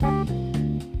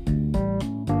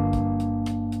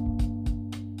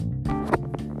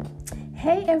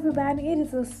Hey everybody, it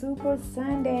is a super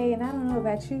Sunday, and I don't know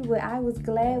about you, but I was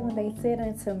glad when they said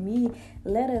unto me,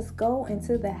 let us go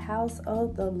into the house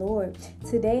of the Lord.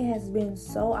 Today has been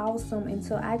so awesome, and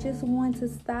so I just want to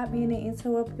stop in and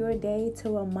interrupt your day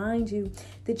to remind you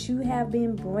that you have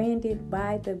been branded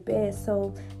by the best.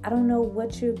 So I don't know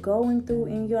what you're going through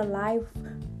in your life,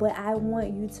 but I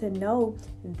want you to know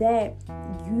that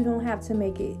you don't have to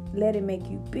let it make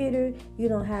you bitter. You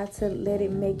don't have to let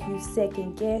it make you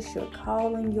second guess your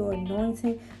calling, your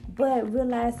anointing, but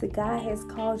realize that God has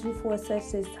called you for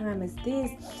such a time as this,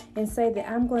 and say that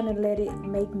I'm going to let it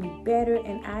make me better,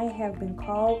 and I have been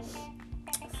called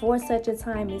for such a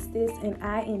time as this, and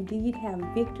I indeed have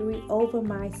victory over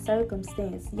my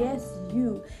circumstance. Yes,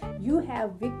 you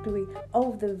have victory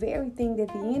over the very thing that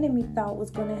the enemy thought was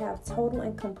going to have total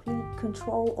and complete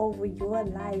control over your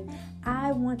life.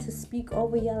 I want to speak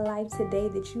over your life today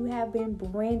that you have been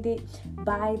branded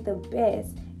by the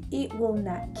best. It will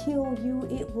not kill you.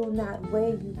 It will not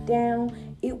weigh you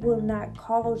down. It will not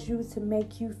cause you to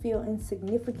make you feel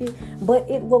insignificant, but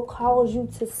it will cause you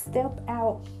to step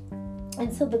out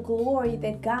into the glory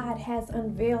that God has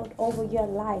unveiled over your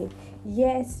life.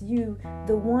 Yes, you,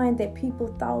 the one that people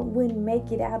thought wouldn't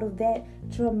make it out of that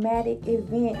traumatic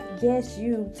event. Yes,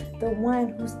 you, the one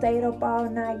who stayed up all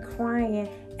night crying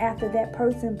after that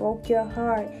person broke your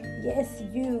heart. Yes,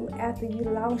 you, after you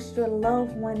lost your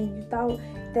loved one and you thought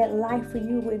that life for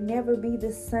you would never be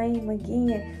the same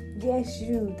again. Yes,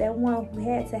 you, that one who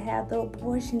had to have the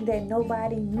abortion that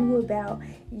nobody knew about.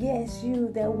 Yes,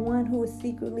 you, that one who is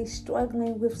secretly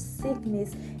struggling with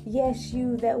sickness. Yes,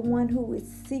 you, that one who is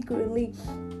secretly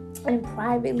and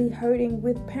privately hurting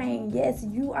with pain. Yes,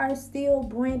 you are still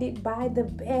branded by the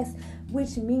best,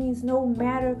 which means no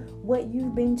matter what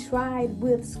you've been tried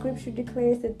with, Scripture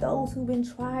declares that those who've been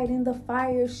tried in the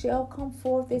fire shall come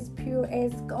forth as pure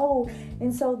as gold.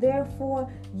 And so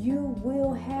therefore you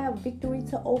will have victory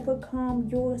to overcome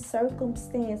your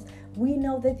circumstance. We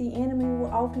know that the enemy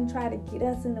will often try to get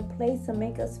us in a place to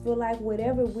make us feel like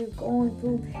whatever we're going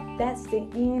through, that's the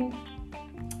end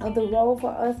of the road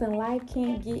for us, and life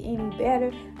can't get any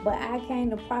better. But I came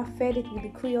to prophetically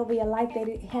decree over your life that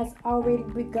it has already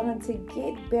begun to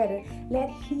get better.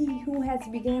 Let he who has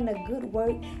begun a good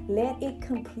work, let him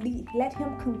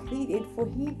complete it, for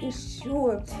he is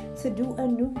sure to do a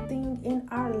new thing in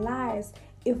our lives.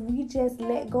 If we just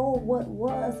let go of what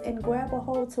was and grab a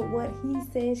hold to what he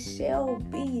says shall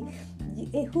be.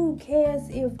 Who cares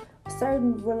if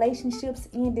certain relationships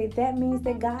ended? That means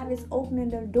that God is opening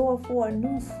the door for a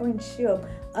new friendship,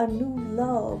 a new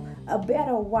love, a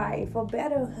better wife, a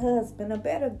better husband, a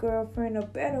better girlfriend, a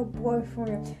better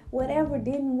boyfriend. Whatever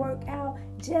didn't work out,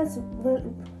 just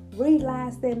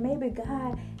realize that maybe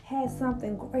God has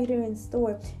something greater in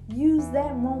store. Use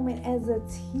that moment as a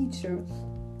teacher.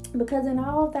 Because in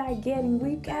all that getting,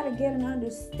 we've got to get an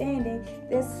understanding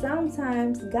that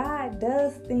sometimes God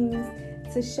does things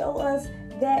to show us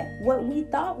that what we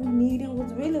thought we needed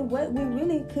was really what we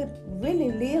really could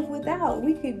live without.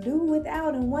 We could do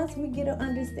without. And once we get an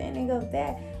understanding of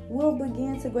that, we'll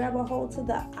begin to grab a hold to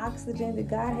the oxygen that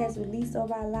God has released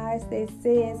over our lives that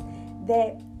says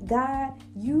that, God,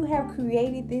 you have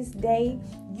created this day.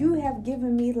 You have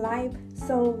given me life.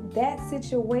 So that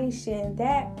situation,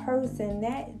 that person,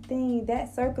 that thing,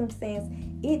 that circumstance,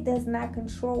 it does not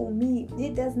control me.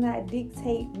 It does not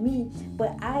dictate me,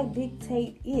 but I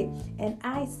dictate it. And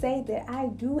I say that I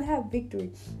do have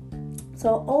victory to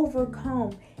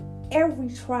overcome every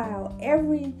trial,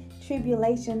 every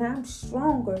tribulation. I'm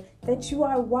stronger, that you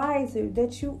are wiser,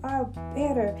 that you are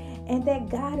better, and that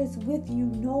God is with you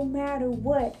no matter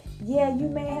what. Yeah, you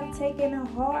may have taken a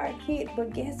hard hit,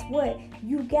 but guess what?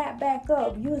 You got back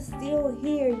up. You're still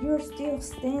here. You're still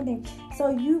standing. So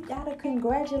you got to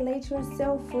congratulate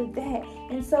yourself for that.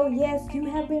 And so, yes, you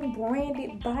have been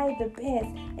branded by the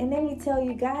best. And let me tell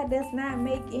you, God does not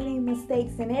make any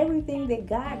mistakes. And everything that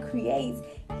God creates,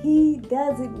 he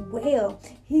does it well.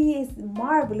 He is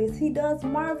marvelous. He does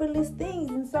marvelous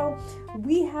things. And so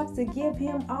we have to give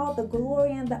him all the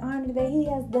glory and the honor that he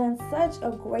has done such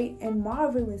a great and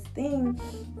marvelous thing,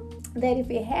 that if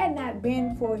it had not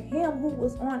been for him who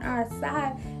was on our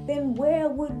side, then where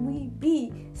would we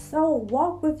be? So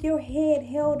walk with your head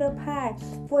held up high,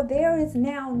 for there is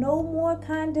now no more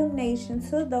condemnation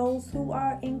to those who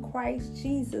are in Christ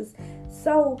Jesus.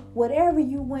 So whatever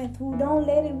you went through, don't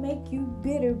let it make you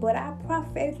bitter, but I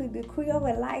prophetically decree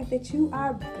over life that you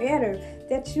are better,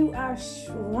 that you are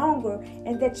stronger,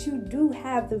 and that you do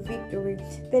have the victory,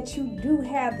 that you do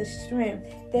have the strength,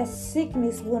 that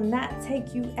sickness will not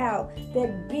take you out,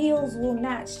 that bills will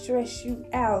not stress you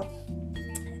out,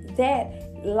 that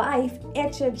life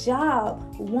at your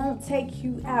job won't take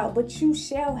you out, but you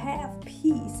shall have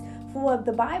peace. For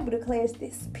the Bible declares,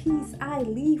 this peace I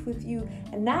leave with you,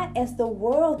 and not as the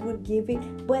world would give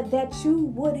it, but that you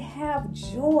would have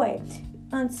joy,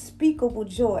 unspeakable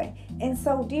joy. And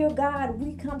so, dear God,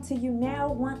 we come to you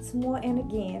now once more and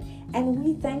again, and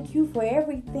we thank you for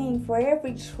everything, for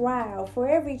every trial, for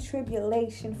every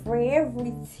tribulation, for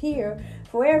every tear,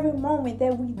 for every moment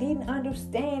that we didn't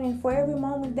understand, and for every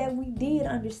moment that we did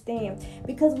understand,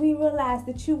 because we realized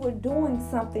that you were doing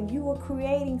something. You were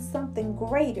creating something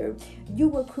greater. You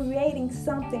were creating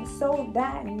something so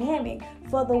dynamic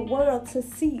for the world to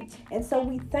see. And so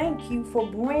we thank you for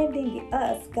branding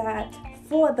us, God,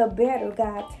 for the better,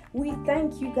 God. We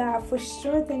thank you, God, for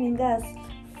strengthening us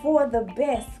for the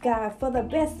best, God, for the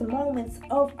best moments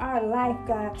of our life,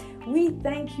 God. We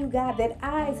thank you, God, that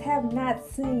eyes have not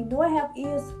seen, nor have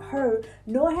ears heard,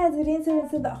 nor has it entered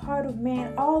into the heart of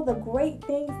man all the great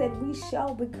things that we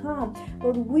shall become.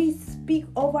 But we speak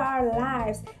over our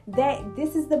lives that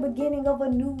this is the beginning of a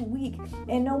new week.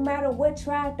 And no matter what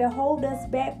tried to hold us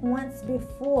back once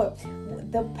before,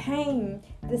 the pain,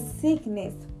 the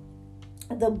sickness,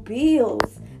 the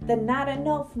bills, the not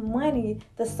enough money,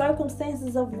 the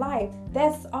circumstances of life,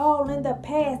 that's all in the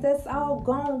past. That's all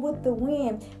gone with the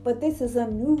wind. But this is a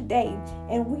new day,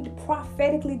 and we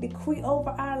prophetically decree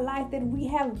over our life that we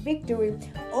have victory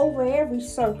over every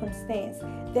circumstance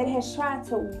that has tried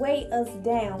to weigh us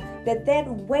down, that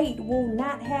weight will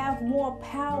not have more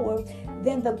power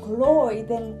than the glory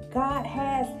that God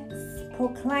has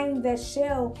proclaimed that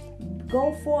shall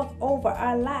go forth over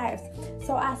our lives.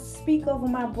 So I speak over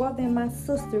my brother and my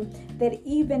sister that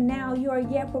even now you are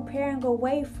yet preparing a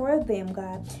way for them,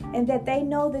 God, and that they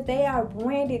know that they are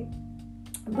branded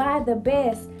by the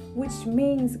best, which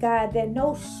means, God, that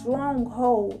no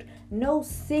stronghold, no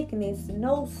sickness,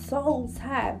 no soul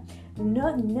tie,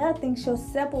 nothing shall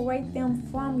separate them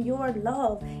from your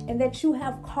love, and that you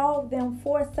have called them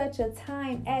for such a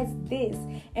time as this.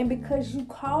 And because you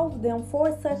called them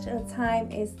for such a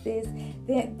time as this,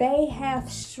 that they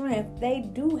have strength, they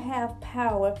do have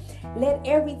power. Let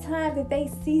every time that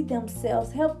they see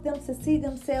themselves, help them to see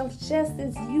themselves just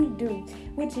as you do,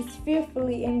 which is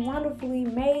fearfully and wonderfully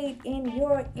made in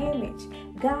your image.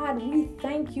 God, we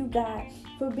thank you, God,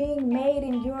 for being made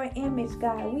in your image,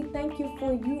 God. We thank you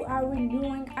for you are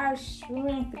renewing our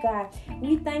strength, God.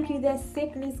 We thank you that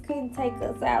sickness couldn't take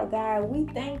us out, God. We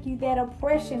thank you that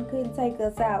oppression couldn't take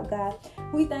us out, God.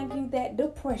 We thank you that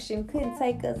depression couldn't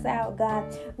take us out,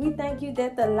 God. We thank you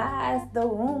that the lies, the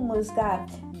rumors,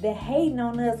 God, the hating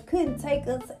on us couldn't take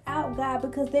us out, God,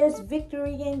 because there's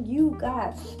victory in you,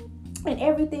 God. And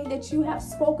everything that you have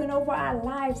spoken over our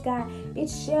lives, God, it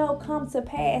shall come to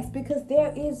pass because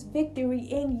there is victory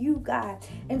in you, God.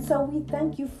 And so we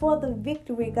thank you for the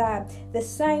victory, God. The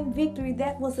same victory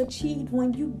that was achieved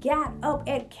when you got up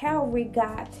at Calvary,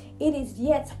 God. It is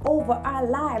yet over our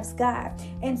lives, God.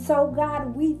 And so,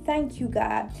 God, we thank you,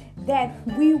 God, that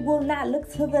we will not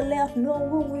look to the left, nor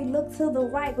will we look to the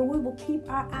right, but we will keep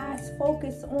our eyes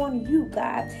focused on you,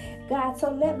 God. God,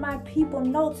 so let my people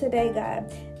know today,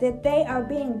 God, that they are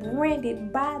being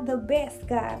branded by the best,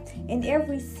 God, in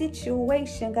every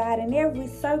situation, God, in every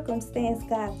circumstance,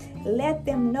 God. Let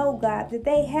them know, God, that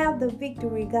they have the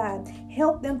victory, God.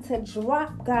 Help them to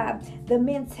drop, God, the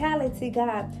mentality,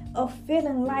 God, of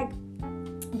feeling like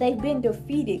they've been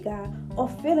defeated, God, or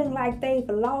feeling like they've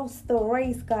lost the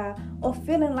race, God, or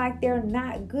feeling like they're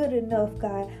not good enough,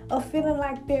 God, or feeling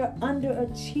like they're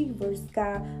underachievers,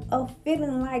 God, or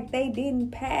feeling like they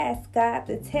didn't pass, God,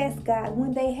 the test, God,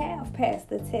 when they have passed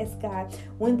the test, God,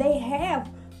 when they have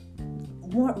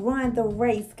run the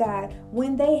race, God,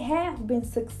 when they have been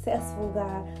successful,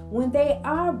 God, when they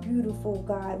are beautiful,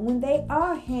 God, when they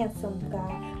are handsome,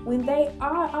 God, when they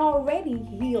are already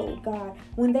healed, God,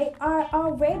 when they are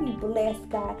already blessed,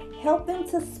 God. Help them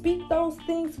to speak those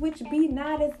things which be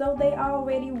not as though they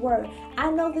already were.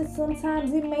 I know that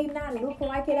sometimes it may not look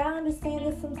like it. I understand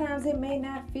that sometimes it may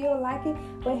not feel like it,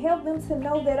 but help them to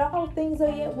know that all things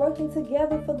are yet working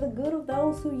together for the good of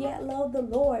those who yet love the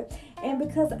Lord. And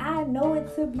because I know it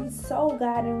to be so,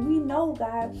 God, and we know,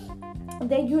 God,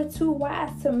 that you're too wise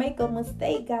to make a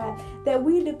mistake, God, that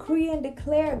we decree and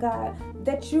declare, God,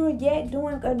 that you're yet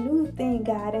doing a new thing,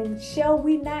 God, and shall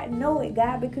we not know it,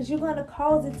 God, because you're going to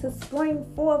cause it to spring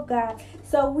forth, God.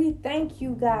 So we thank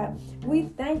you, God. We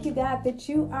thank you, God, that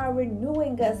you are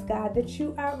renewing us, God, that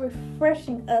you are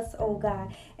refreshing us, oh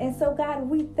God. And so, God,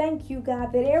 we thank you,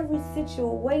 God, that every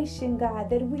situation, God,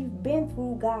 that we've been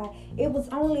through, God, it was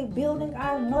only building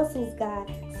our muscles,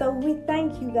 God. So we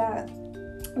thank you, God,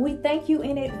 We thank you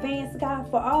in advance, God,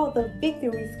 for all the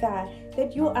victories, God,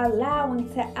 that you're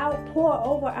allowing to outpour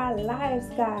over our lives,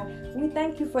 God. We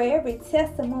thank you for every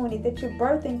testimony that you're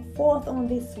birthing forth on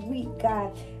this week,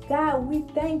 God. God, we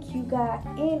thank you, God,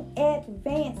 in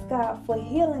advance, God, for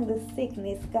healing the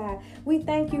sickness, God. We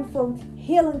thank you for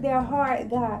healing their heart,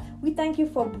 God. We thank you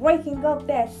for breaking up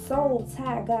that soul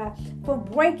tie, God, for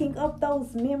breaking up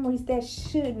those memories that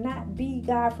should not be,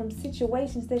 God, from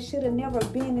situations that should have never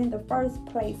been in the first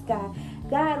place, God.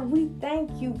 God, we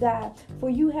thank you, God, for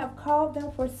you have called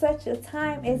them for such a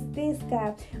time as this,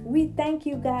 God. We thank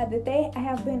you, God, that they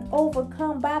have been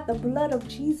overcome by the blood of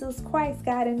Jesus Christ,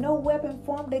 God, and no weapon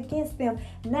formed against them,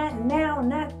 not now,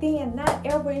 not then, not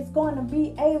ever, is going to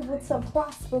be able to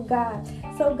prosper, God.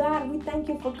 So, God, we thank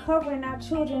you for covering our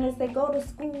children as they go to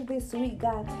school this week,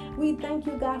 God. We thank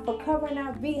you, God, for covering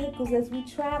our vehicles as we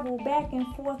travel back and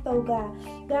forth, oh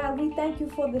God. God, we thank you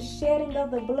for the shedding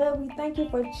of the blood. We thank you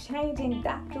for changing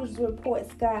doctor's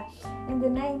reports, God. In the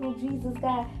name of Jesus,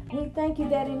 God, we thank you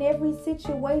that in every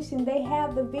situation they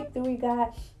have the victory,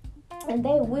 God. And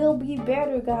they will be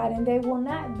better, God, and they will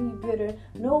not be bitter,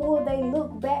 nor will they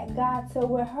look back, God, to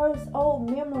rehearse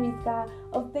old memories, God,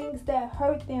 of things that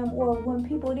hurt them, or when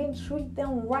people didn't treat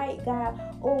them right, God,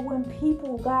 or when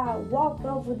people, God, walked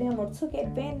over them or took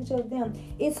advantage of them.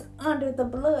 It's under the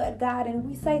blood, God, and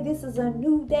we say this is a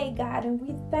new day, God, and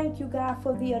we thank you, God,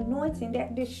 for the anointing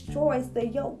that destroys the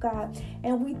yoke, God,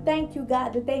 and we thank you,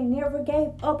 God, that they never gave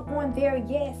up on their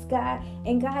yes, God,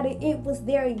 and God, it was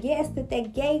their yes that they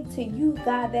gave to you,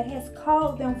 God, that has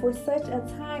called them for such a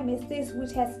time as this,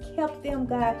 which has kept them,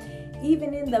 God,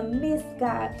 even in the midst,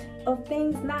 God, of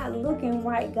things not looking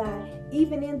right, God,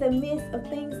 even in the midst of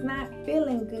things not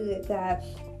feeling good, God.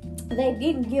 They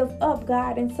didn't give up,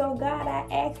 God. And so, God, I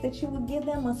ask that you would give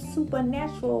them a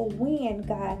supernatural win,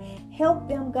 God. Help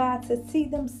them, God, to see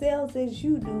themselves as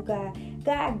you do, God.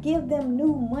 God, give them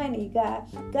new money, God.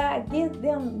 God, give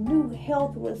them new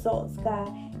health results, God.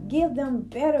 Give them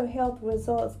better health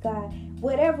results, God.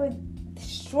 Whatever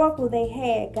struggle they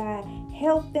had, God,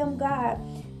 help them, God,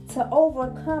 to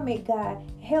overcome it, God.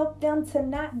 Help them to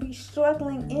not be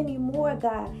struggling anymore,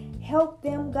 God. Help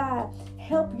them, God.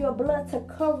 Help your blood to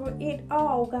cover it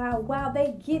all, God, while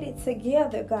they get it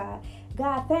together, God.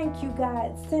 God, thank you,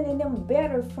 God, sending them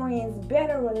better friends,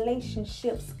 better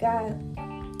relationships, God.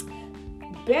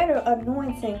 Better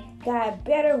anointing, God,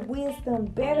 better wisdom,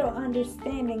 better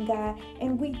understanding, God.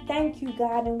 And we thank you,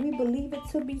 God, and we believe it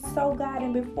to be so, God.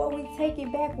 And before we take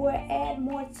it back, we'll add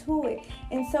more to it.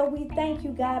 And so we thank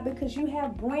you, God, because you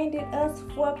have branded us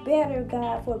for better,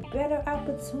 God, for better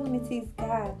opportunities,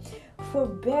 God, for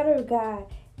better, God.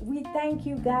 We thank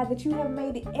you, God, that you have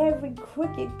made every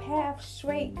crooked path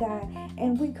straight, God,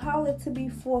 and we call it to be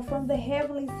from the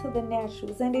heavenlies to the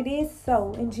naturals. And it is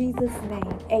so in Jesus'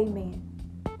 name. Amen.